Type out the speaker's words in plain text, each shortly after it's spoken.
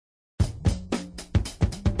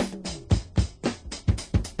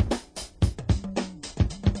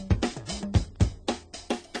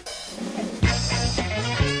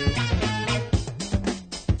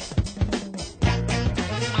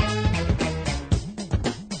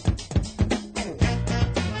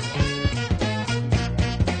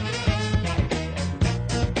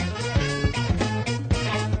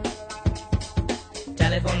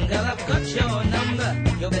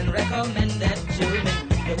You've been recommended to me.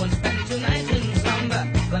 You won't spend 2 nights in slumber.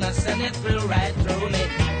 Gonna send it through right through me.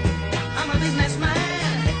 I'm a businessman.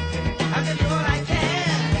 I'll give you all I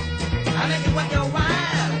can. I'll make it worth your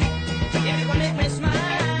while. If you can make me smile.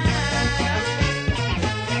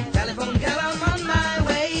 Telephone girl, I'm on my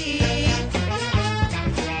way.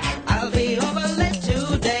 I'll be over late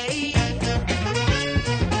today.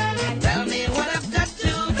 Tell me what I've got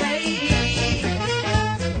to pay.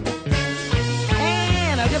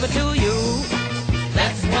 And I'll give it to you.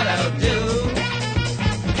 That's what I'll do.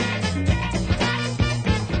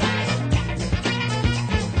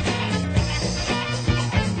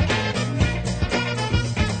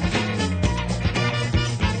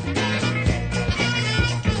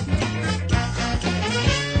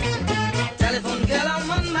 Telephone girl,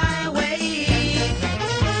 I'm on my way.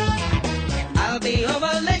 I'll be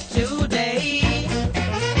over late today.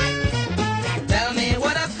 Tell me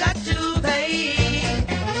what I've got to pay.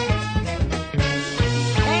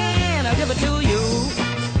 And I'll give it to you.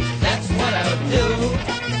 That's what I'll do.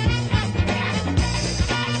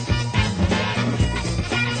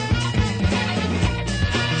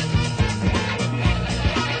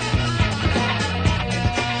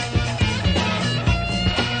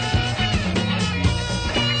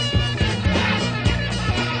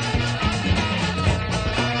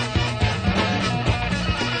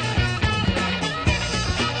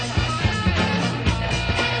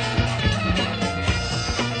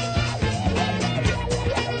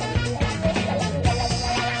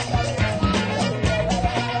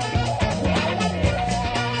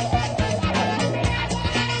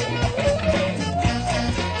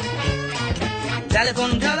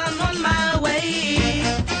 Telephone girl, I'm on my